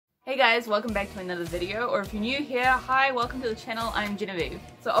Hey guys, welcome back to another video, or if you're new here, hi, welcome to the channel. I'm Genevieve.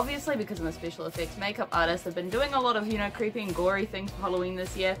 So obviously because I'm a special effects makeup artist, I've been doing a lot of, creepy and gory things for Halloween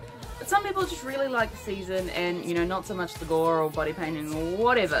this year, but some people just really like the season and, not so much the gore or body painting or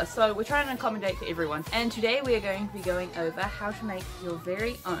whatever, so we're trying to accommodate to everyone. And today we are going to be going over how to make your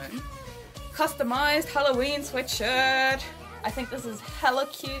very own customized Halloween sweatshirt. I think this is hella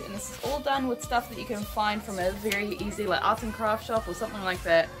cute, and this is all done with stuff that you can find from a very easy arts and craft shop or something like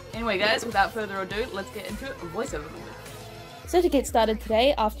that. Anyway guys, without further ado, let's get into it. Voiceover. So to get started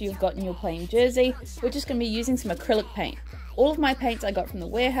today, after you've gotten your plain jersey, we're just going to be using some acrylic paint. All of my paints I got from the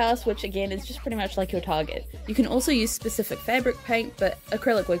warehouse, which again is just pretty much like your Target. You can also use specific fabric paint, but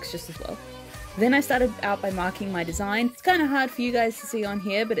acrylic works just as well. Then I started out by marking my design. It's kind of hard for you guys to see on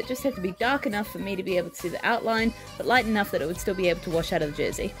here, but it just had to be dark enough for me to be able to see the outline, but light enough that it would still be able to wash out of the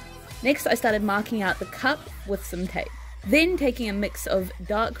jersey. Next I started marking out the cup with some tape. Then taking a mix of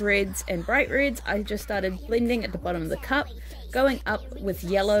dark reds and bright reds, I just started blending at the bottom of the cup, going up with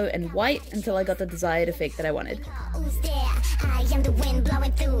yellow and white until I got the desired effect that I wanted.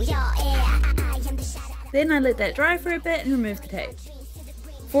 Then I let that dry for a bit and removed the tape.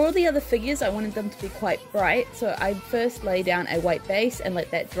 For all the other figures, I wanted them to be quite bright, so I first laid down a white base and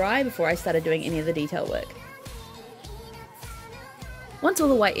let that dry before I started doing any of the detail work. Once all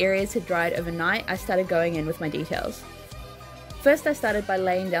the white areas had dried overnight, I started going in with my details. First I started by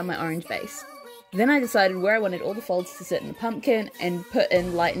laying down my orange base. Then I decided where I wanted all the folds to sit in the pumpkin and put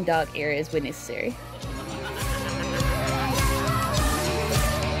in light and dark areas where necessary.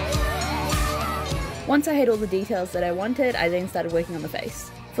 Once I had all the details that I wanted, I then started working on the face.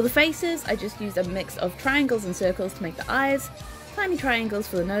 For the faces, I just used a mix of triangles and circles to make the eyes, tiny triangles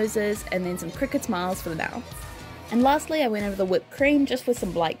for the noses, and then some crooked smiles for the mouth. And lastly, I went over the whipped cream just with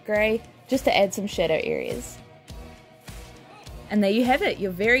some light grey, just to add some shadow areas. And there you have it,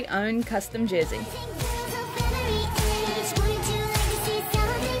 your very own custom jersey.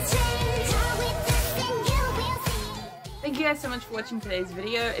 Thank you guys so much for watching today's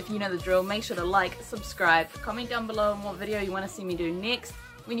video. If you know the drill, make sure to like, subscribe, comment down below on what video you want to see me do next.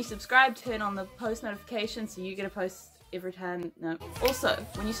 When you subscribe, turn on the post notifications so you get a post every time. No. Also,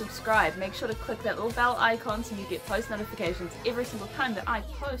 when you subscribe, make sure to click that little bell icon so you get post notifications every single time that I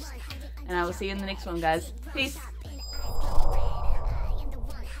post. And I will see you in the next one, guys. Peace!